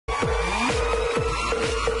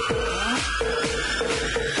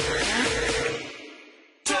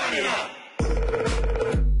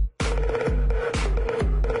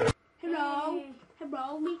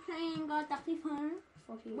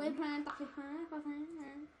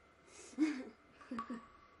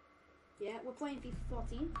Yeah, we're playing FIFA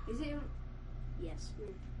 14. Is it? Yes.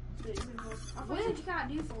 Weird, you can't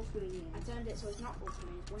do full screen yet. I turned it so it's not full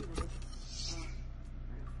screen, it's window.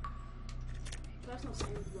 Personal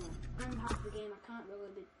settings wrong. I'm half the game, I can't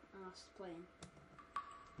really be asked playing.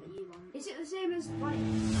 But you want. Is it the same as like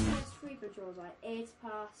PS3 controls, like A to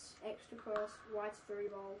pass, X to cross, Y to through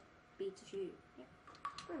ball, B to shoot? Yeah,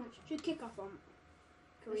 pretty much. Should kick off on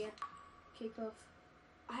Korea. Kick off.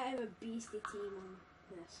 I have a beastly team on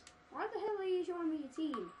this. Why the hell are you showing me your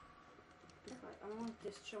team? I'm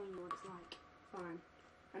just showing you what it's like. Fine.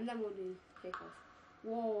 And then we'll do kick off.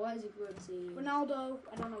 Whoa, that is a good team. Ronaldo,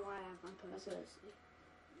 I don't know why I have one person.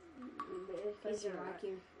 Because you like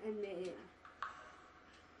him. Admit it.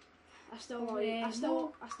 I stole all United's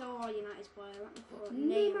player. Let me put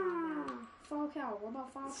Neymar! Falcao, what about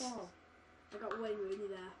Falcao? I got Wayne Rooney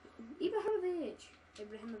there. Ibrahimovic.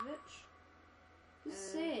 He's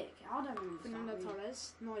sick. I don't know. Fernando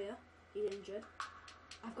Torres, Neuer, he's injured.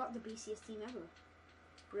 I've got the BCS team ever.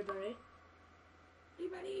 Ribery.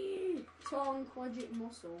 Torn quadric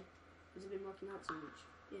muscle. Has he been working out too much?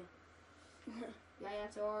 Yeah. Yaya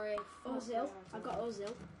Toure. Ozil. I've got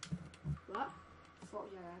Ozil. What? Fuck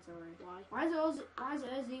Yaya Toure. Why? Why is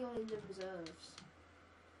Ozil in the reserves?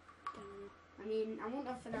 I mean, I want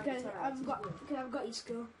that Fernando Torres. Because I've got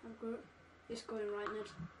Isco. I've got Isco in right mid.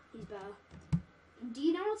 He's better. Do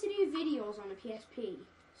you know how to do videos on a PSP?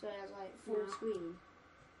 So it has like full screen.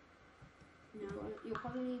 No. You'll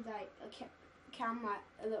probably need like a camera,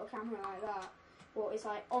 a little camera like that. But it's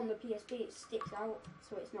like on the PSP, it sticks out,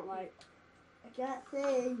 so it's not like I can't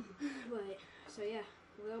see. Wait. So yeah,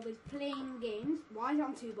 we'll be playing games. Why is it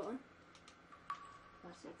on 2 button?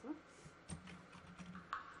 That's it.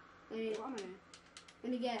 What am I doing?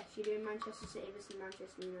 Let me guess, you're doing Manchester City versus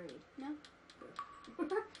Manchester United. No.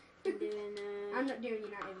 I'm doing. I'm not doing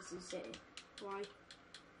United versus City. Why?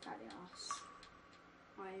 Got the arse.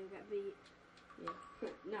 Why you get beat? Yeah.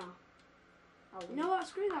 No. No, what?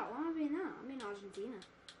 Screw that. Why am I being that? I'm in Argentina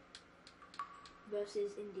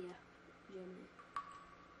versus India. Germany.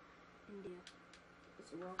 India.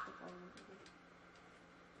 It's a World Cup.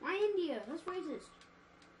 Why India? That's racist.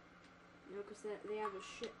 No, because they have a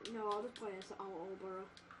shit. No, I'll just play as Aldborough.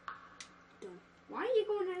 Done. Why are you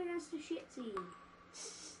going against a shit team?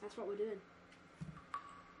 That's what we're doing.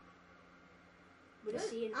 We're just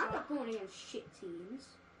seeing. I'm not going against shit teams.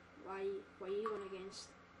 Why are you going against?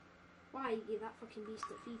 Why you're that fucking beast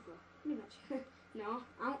at FIFA? Pretty much. No,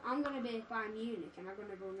 I'm going to be Bayern Munich and I'm going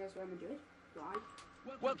to go against Real Madrid. Why?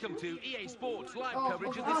 Welcome to EA Sports live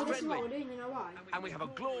coverage of this this is what friendly. we're doing, you know why? And we have a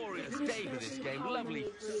glorious day for this game.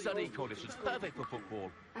 Lovely sunny conditions, perfect for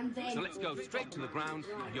football. And then So let's go straight to the ground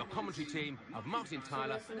with your commentary team of Martin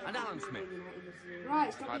Tyler and Alan Smith.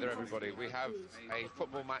 Right, Hi there, everybody. We have a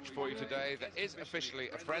football match for you today that is officially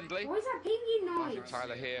a friendly. What is that pinging Martin noise?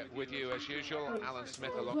 Tyler here with you as usual. Alan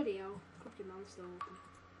Smith along. Bloody hell. Fucking man's still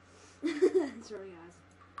open. Sorry, guys.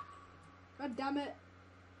 God damn it.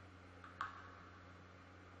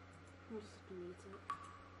 I'll just mute it.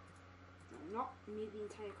 No, not mute the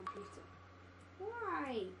entire computer.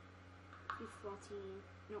 Why? 14.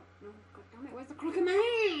 No, god damn it, where's the crook of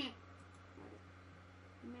man?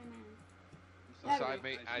 Beside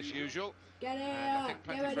me as usual. Get it! And I think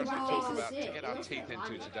plenty for us to talk about to get our teeth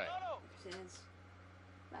into today. Says.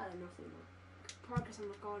 Better than nothing, man. Progress on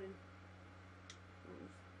recording.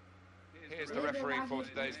 Here's the referee for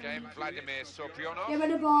today's game, Vladimir Soprionov. Give me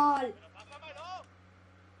the ball!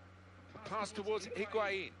 Pass towards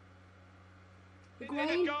Higuain.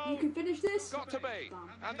 Higuain, you can finish this? Got to be.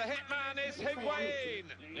 And the hitman is Higuain.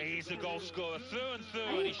 He's a goal scorer through and through,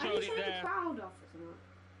 and he showed it there. The crowd off, isn't it?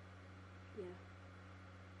 Yeah.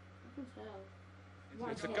 I can tell.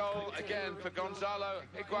 It's a goal again for Gonzalo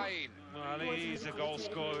Higuain. Well, he's a goal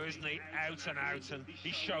scorer, isn't he? Out and out, and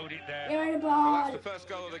he showed it there. Give me the Well, ball! that's the first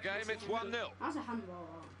goal of the game. It's 1-0. That's a handball.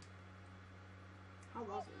 How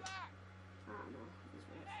was it? I don't know.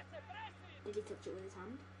 Did he touch it with his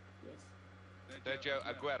hand? Yes. Sergio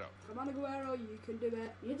Aguero. Come on, Aguero, you can do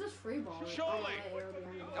it. You just free ball it. Surely.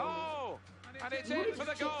 Oh, and it's in for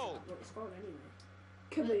the goal. But it scored anyway.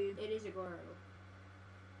 Kaboom. It is Aguero.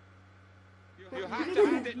 You have to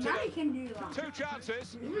hand it to Now he them. can do that. 2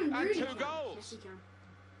 chances Even and Rooney 2 can. Yes, goals. he can.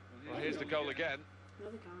 Well, here's the goal again. No,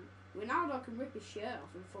 they can't. Ronaldo can rip his shirt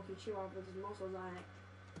off and fucking show off with his muscles like.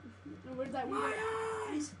 And where's that? My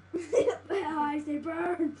eyes! My eyes, they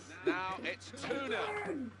burn! Now it's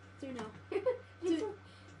 2-0. 2-0.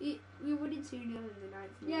 We winning 2-0 in the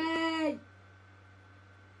 9th minute. Yay!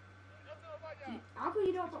 How come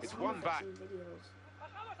you don't put It's sound one effects back. in videos?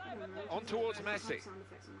 don't know. On towards I don't have Messi. sound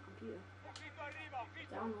effects on my computer.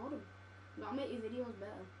 Download them. That'll make your videos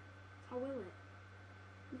better. How will it?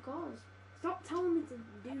 Because. Stop telling me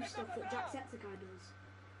to do stuff that Jacksepticeye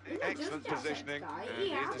does. Excellent positioning, and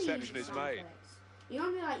the interception is made. You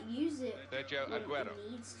only like use it Sergio when Aguero.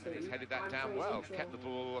 it needs to. And he's headed that and down for well, his kept the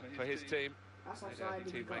control. ball for his team. That's His offside.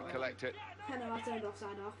 if you got teammate it. collect it. I know, I turned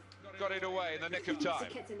offside off. Got it away in the nick of It's a time.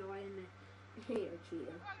 kept it away, isn't it? You're a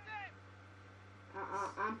cheater.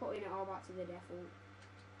 I'm putting it all back to the default.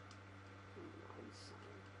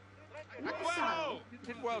 Aguero!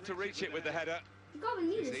 Did well to reach it with the header. You gotta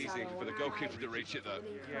need It's a easy saddle for when the I, goalkeeper like, to reach it, though.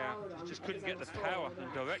 put in Yeah, crowd on just because couldn't I get the was told power that.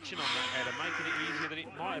 and direction on that header, making it easier than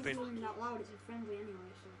it might have been. It's that loud, it's friendly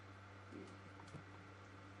anyway, so.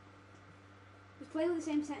 Just play with the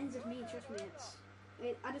same settings as me, trust me,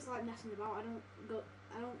 I just like messing about.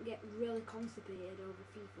 I don't get really constipated over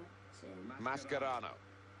FIFA. Same. Mascherano.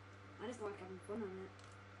 I just like having fun on it.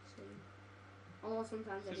 Same. Or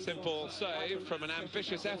sometimes I do Simple stuff like save I from an can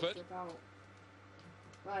ambitious flip it effort. out.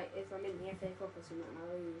 Like if I'm in the FA Cup or something and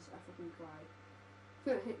I lose, I fucking cry.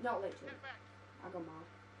 Not literally. I go mad.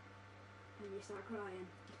 And you start crying.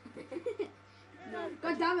 No.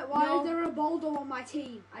 God damn it, why No. is there a Boldo on my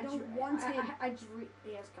team? I don't want him.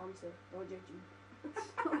 He has cancer. Don't judge him.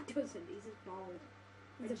 No, he doesn't, he's just bald.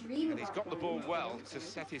 I dream And he's about got the ball playing well football. to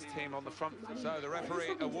set his team on the front. So the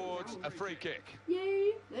referee awards a free kick.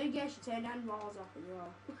 Yay! There you go, she turned hand balls off as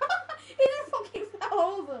well. He just fucking fell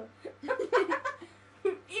over.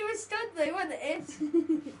 He was stood there, wasn't it?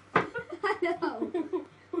 I know.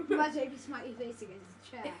 Imagine if you smack your face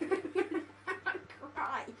against the chair.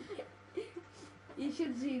 Cry. You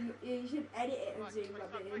should zoom. You should edit it and zoom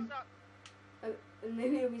that bit in. And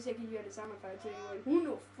then he'll be sick of you at a sound effect too. Like, who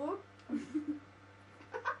the fuck?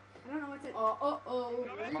 I don't know what to. Oh.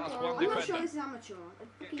 Pass one I'm not defender. sure this is amateur.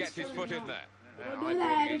 Gets his foot in there. Don't do Eyeballing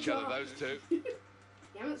that, each other, Joe. those two. You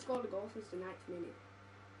haven't scored a goal since the 9th minute.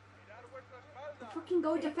 Fucking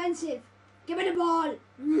go defensive. Give me the ball.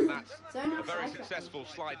 That's Turn a offside very tackle. successful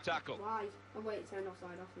slide tackle. Why? Oh wait, turned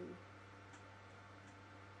offside off.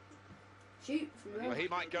 Shoot from there. Well, he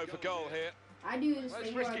might go for goal here. I do this Well, it's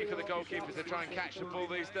thing where I risky do for the all the goalkeepers to shots try and and catch the shit. ball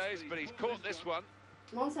these days, but he's caught this one.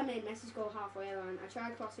 Once I made Messi go halfway line, I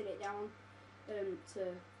tried crossing it down to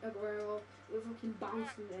Aguero. We fucking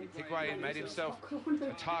bounced and then Higuain made himself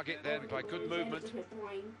a target then by good movement.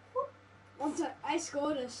 I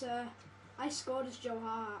scored us. I scored us Joe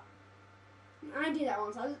Hart. I did that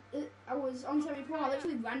once. I was on semi-pro. I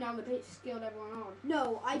literally ran down the pitch, skilled everyone on.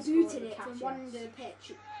 No, I He booted scored the it from catch, one end yes. of the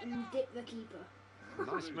pitch and dipped the keeper.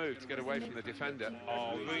 Nice move to get away from the defender.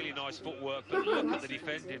 Oh, really nice footwork, but look at the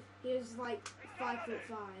defending. He was like 5'5".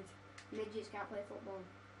 Midgets can't play football.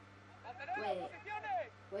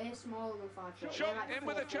 We're smaller than 5 foot. Shot We're like in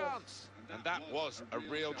with a 4 foot. chance. And that was a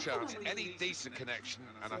real chance. Any decent connection,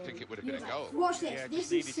 and I think it would have been a goal. Watch this. Yeah, this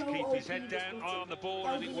just is needed so to keep OP, his head this down, button. eye on the ball,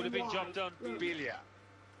 That'll and it be would have been wide. job done. Look. Bilia.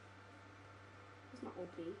 It's not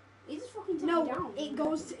OP. He just fucking took No, me down. it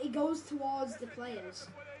goes towards the players.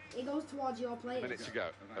 It goes towards your players. Minutes ago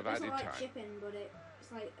of It's added not like time. chipping, but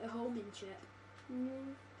it's like a homing chip.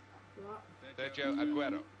 What? Sergio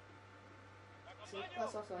Aguero.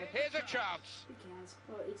 That's offside. Here's a chance. Who cares?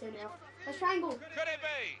 Oh, he turned it off. Let's triangle. Could it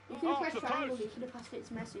You be? could have Off pressed the triangle. post. You could have passed it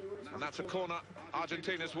to Messi. It would have And that's a scored. corner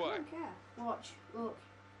Argentina's I way. don't care. Watch. Look.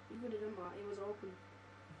 You could have done that. It was open.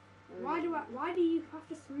 Why do you have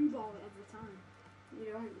to through ball it every time?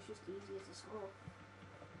 You don't. It's just easier to score.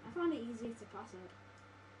 I find it easier to pass it.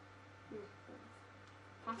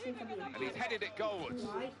 Passing can be And he's headed it goalwards.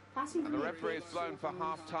 Why? Passing And can the be a referee has bitch blown for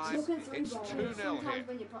sometimes. half-time. Look at It's through ball. 2-0 here. Sometimes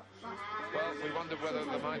when you Well, we wonder whether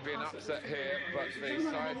there might be an upset here, but the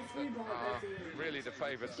side that are really the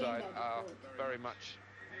favoured side are very much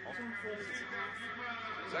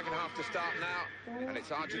second half to start now, and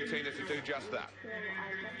it's Argentina to do just that.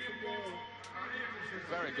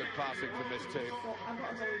 Very good passing from this team. I've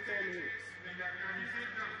got to go in 4 minutes.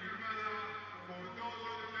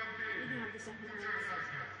 You can have the second half.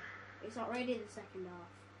 It's already the second half.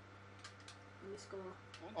 And we score.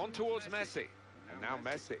 On towards Messi, and now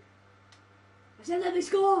Messi. I said let me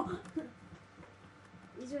score!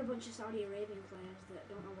 These are a bunch of Saudi Arabian players that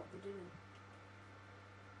don't know what they're doing.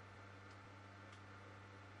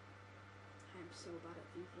 I'm so bad at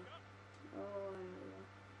FIFA. Oh, I know.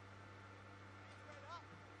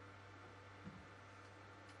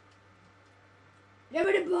 Give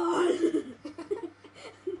me the ball!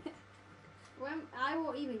 When I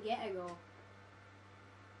won't even get a goal.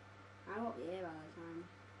 I won't be here by the time.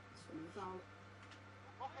 It's funny. Foul.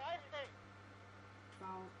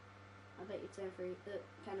 Foul. I bet you turn 3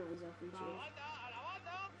 penalties off and shit.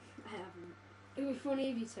 I haven't. It was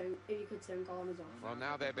funny if you could turn corners off. Well,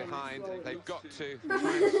 now they're behind. They've got to try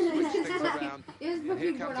and switch things around. It was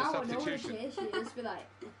Here fucking comes good a out. No one substitution. chase you. Just be like,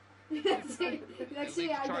 Let's see. They'll Let's need see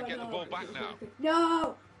to how try I and get the go. ball back now.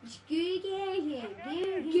 No. Here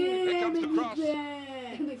comes the cross.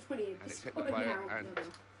 it'd be funny if And it's he hit the scored player now. and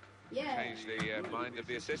Yeah. Change the mind of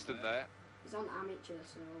the assistant there. He's on amateur,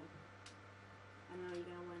 so I know you're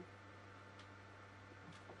gonna win.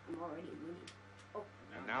 I'm already winning. Oh,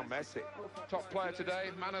 And now Messi. okay. Top player today.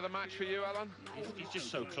 Man of the match for you, Alan? He's just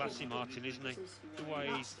so classy, Martin, isn't he? The way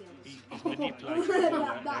That's he's skills. manipulated the ball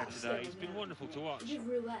out there That's today. skills, It's been yeah. wonderful to watch. Just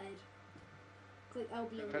rouletted. Click LB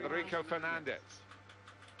on the Federico right. Fernandez.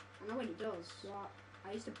 I know what he does. What?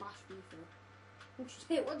 I used to bash FIFA. Oh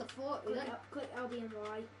shit, what the fuck? Was that? Click LB and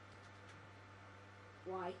right.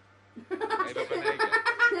 Why? Eva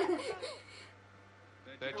Banega.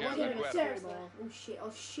 They're I just wasn't even a well. third ball. Oh shit,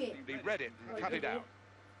 oh shit. He read it and cut it out.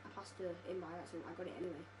 I passed it in by accident. I got it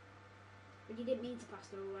anyway. But you didn't mean to pass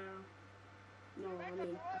the well. No, I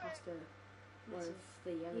mean, I passed it. One of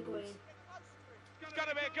the You're yellow going. ones. It's got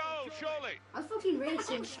to be a goal, surely. I was fucking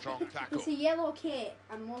racing. Strong tackle. It's a yellow kit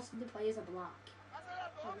and most of the players are black.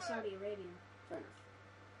 Oh, the Saudi Arabian. Fair enough.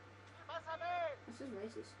 That's just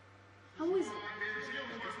racist. How is it?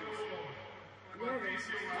 You're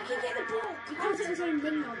racist. You get the ball. You can't say the same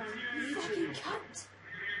thing now, then. You fucking cunt.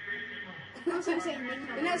 You can't say the same thing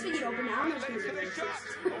now. The next video, bananas Leads gonna to be the shot.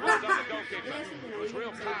 racist. Well done, the The goalkeeper. next video, There was you're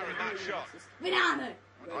real gonna say power in that bananas shot. racist. Banana!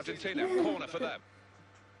 Argentina, corner for them.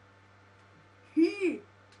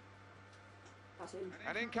 That's him.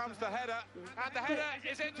 And in comes the header. And the header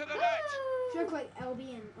is into the net. Should click LB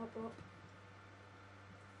and up.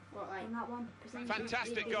 What, like? On that one.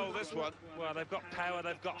 Fantastic goal, this one. Well, they've got power,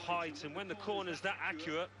 they've got height, and when the corner's that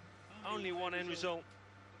accurate, only one end result.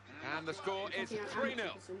 And the score is Fucking 3-0. amateur,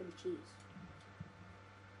 somebody cheats.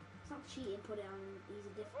 It's not cheating, put it on easy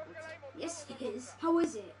difficulty. Yes, it is. How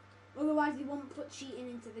is it? Otherwise they won't put cheating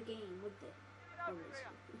into the game, would they? Oh,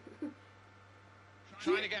 it's-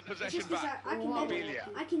 Trying to get It's possession just 'cause back. I can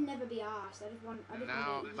Mobilia. never be arsed. I just want And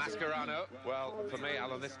now Mascherano. Well, for me,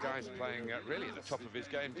 Alan, this guy's playing really at the top of his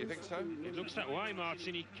game. Do you think so? It looks that way,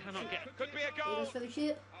 Martin. He cannot get... Could be a He goal. goes for the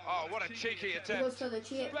chip. Oh, what a cheeky He goes attempt. for the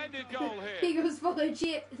chip. Splendid goal He here. goes for the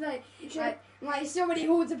chip. Like somebody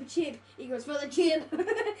holds up a chip. He goes for the chip.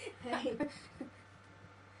 Hey,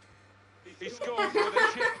 He scores with a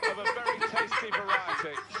chip of a very tasty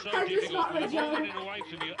variety. So I'm just difficult not with the ball really running away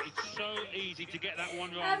from you. It's so easy to get that one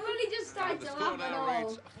I've wrong. only just started The to score laugh at now all.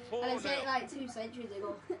 reads And I said it 4-0. like 2 centuries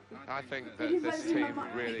ago. I think that this team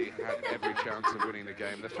really had every chance of winning the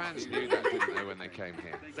game. The fans knew that, didn't they, when they came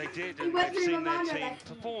here? They did, He and went they've through seen their Romano team there.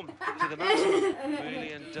 perform to the maximum,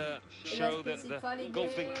 really, and show that the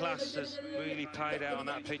golfing class has really paid out on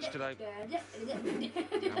that pitch today.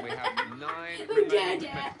 And we have 9 remaining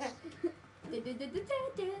minutes.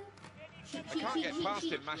 I can't get past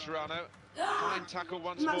him, Mascherano. Fine tackle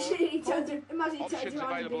once more. imagine he turns Options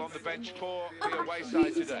around available and on the beats bench it. for the away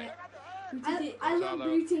side today. I love Gonzalo.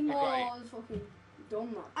 booting. You've got Oh, it's fucking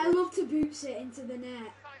dumb, that. I love to boot it into the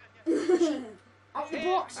net. Out the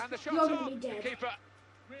Here, box. and the You're shot's gonna on. be The dead. keeper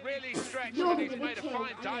really stretched, You're and gonna he's be made a killed. fine I'm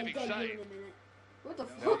gonna diving dead you save. in a minute. What the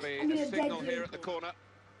There'll fuck? be I'm a gonna signal dead here you. at the corner.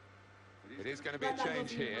 It is going to be a Let that go change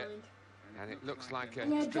through your here, mind. and it looks like I'm a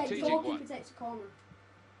gonna take strategic goalkeeper one. takes a corner.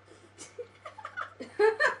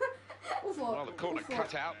 Well, the corner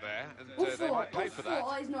cut out there, and they What might pay for that.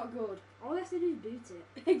 Oh, he's not good. All they have to do is boot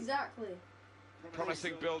it. Exactly.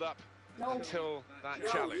 Promising build-up No. until that No,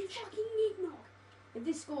 you challenge. fucking need knock. If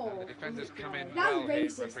they score, And the defenders come in That's well here.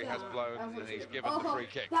 racist, Referee has that. blown, and he's given the Oh, free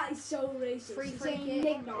kick. that is so racist. Free You're saying kick.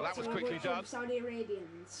 nig knock Well, that was to a quickly bunch of done. Saudi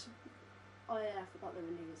Arabians. Oh yeah, I forgot they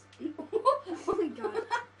were niggas. Oh my god.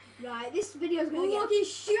 Right, this video's gonna get. Lucky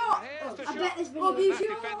shot! Here's the I shot. bet this video. Lucky That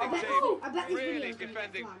shot! defending bet- team I bet this really video's gonna get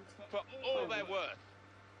defending flagged. for all they're worth.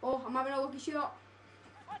 Oh, I'm having a lucky shot.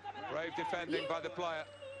 Brave defending by the player.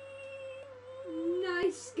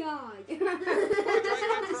 Nice guy. Great win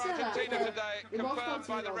for Argentina today, We lost confirmed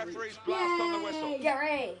by the our team, referee's blast on the whistle.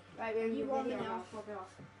 Gary! Right, we're You won video now. now. Fuck it off.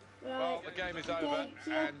 Well, the game is over,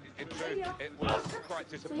 and in truth, it was quite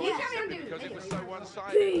disappointing Yeah. simply because it was so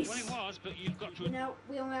one-sided. Well, it was, but you've got to You know,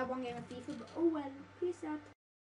 we only have one game of FIFA, but oh well. Peace out.